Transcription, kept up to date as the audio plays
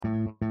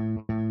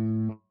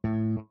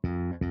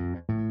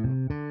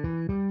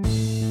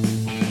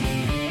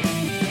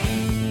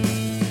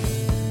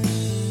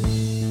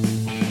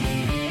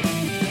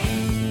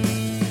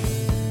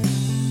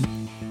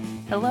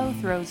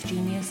Throws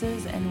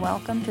Geniuses, and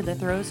welcome to the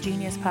Throws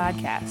Genius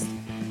podcast.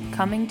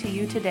 Coming to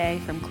you today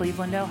from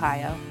Cleveland,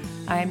 Ohio,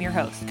 I am your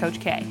host, Coach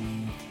K.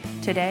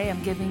 Today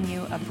I'm giving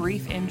you a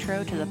brief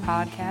intro to the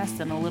podcast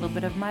and a little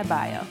bit of my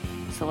bio,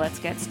 so let's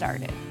get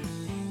started.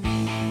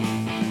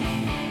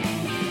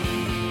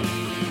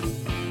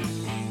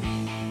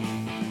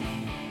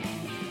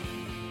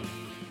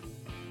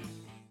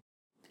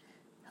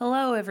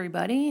 Hello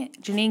everybody,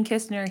 Janine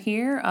Kistner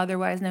here,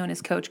 otherwise known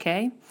as Coach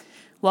K.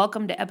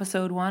 Welcome to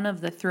episode 1 of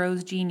the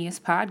Throws Genius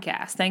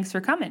podcast. Thanks for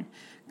coming.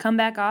 Come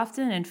back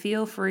often and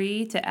feel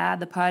free to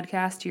add the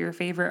podcast to your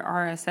favorite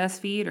RSS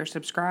feed or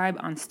subscribe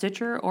on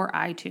Stitcher or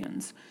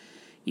iTunes.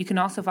 You can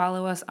also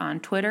follow us on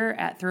Twitter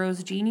at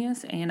Throws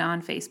Genius and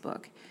on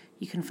Facebook.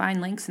 You can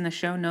find links in the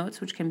show notes,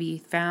 which can be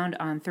found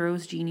on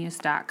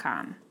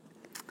throwsgenius.com.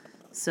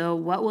 So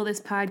what will this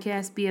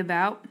podcast be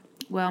about?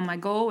 Well, my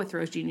goal with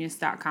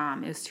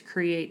throwsgenius.com is to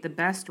create the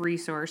best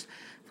resource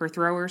for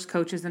throwers,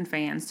 coaches, and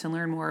fans to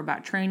learn more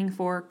about training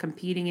for,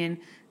 competing in,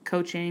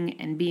 coaching,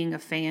 and being a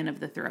fan of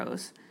the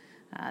throws.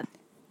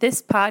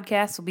 This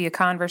podcast will be a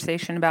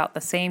conversation about the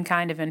same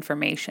kind of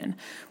information.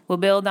 We'll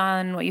build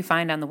on what you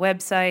find on the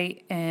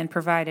website and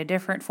provide a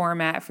different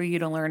format for you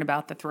to learn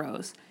about the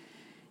throws.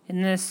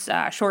 In this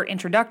short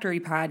introductory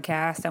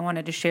podcast, I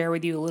wanted to share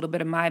with you a little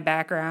bit of my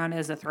background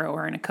as a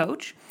thrower and a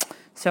coach.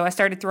 So I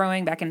started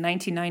throwing back in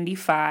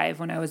 1995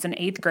 when I was in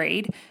 8th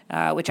grade,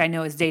 which I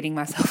know is dating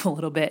myself a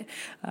little bit.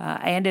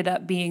 I ended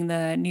up being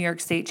the New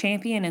York State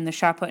champion in the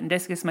shot put and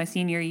discus my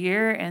senior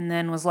year, and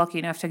then was lucky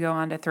enough to go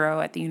on to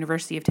throw at the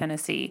University of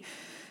Tennessee.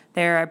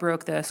 There I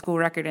broke the school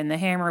record in the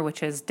hammer, which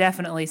has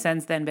definitely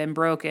since then been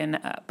broken,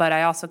 but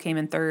I also came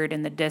in third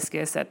in the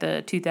discus at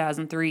the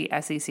 2003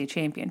 SEC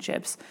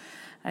championships.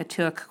 I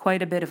took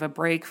quite a bit of a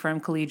break from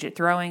collegiate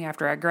throwing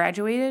after I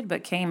graduated,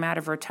 but came out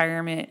of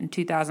retirement in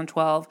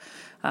 2012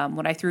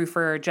 when I threw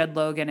for Judd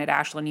Logan at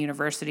Ashland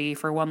University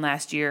for one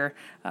last year,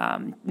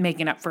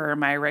 making up for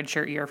my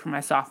redshirt year from my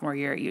sophomore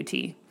year at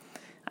UT.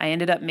 I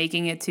ended up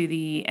making it to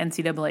the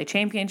NCAA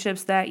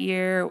championships that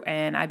year,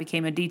 and I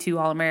became a D2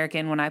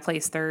 All-American when I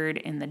placed third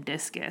in the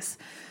discus.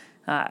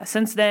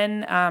 Since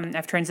then,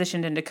 I've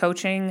transitioned into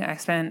coaching. I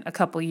spent a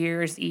couple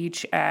years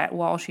each at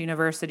Walsh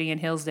University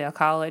and Hillsdale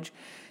College,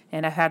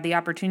 and I've had the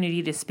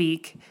opportunity to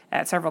speak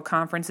at several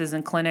conferences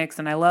and clinics,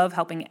 and I love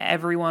helping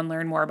everyone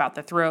learn more about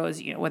the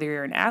throws, whether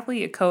you're an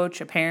athlete, a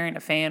coach, a parent, a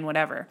fan,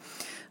 whatever.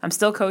 I'm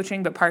still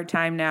coaching, but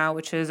part-time now,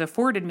 which has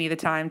afforded me the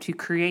time to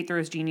create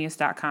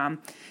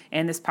throwsgenius.com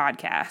and this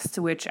podcast,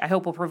 which I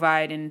hope will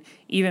provide an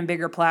even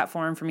bigger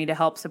platform for me to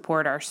help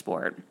support our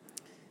sport.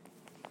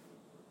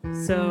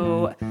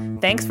 So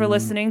thanks for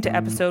listening to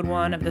episode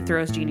 1 of the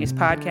Throws Genius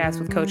podcast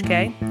with Coach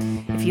K.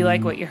 If you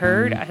like what you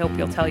heard, I hope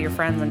you'll tell your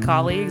friends and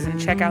colleagues and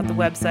check out the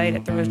website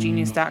at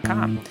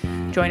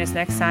throwsgenius.com. Join us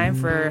next time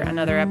for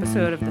another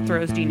episode of the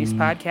Throws Genius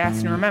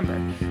podcast. And remember,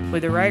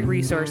 with the right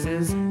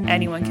resources,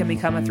 anyone can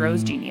become a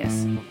Throws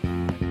Genius.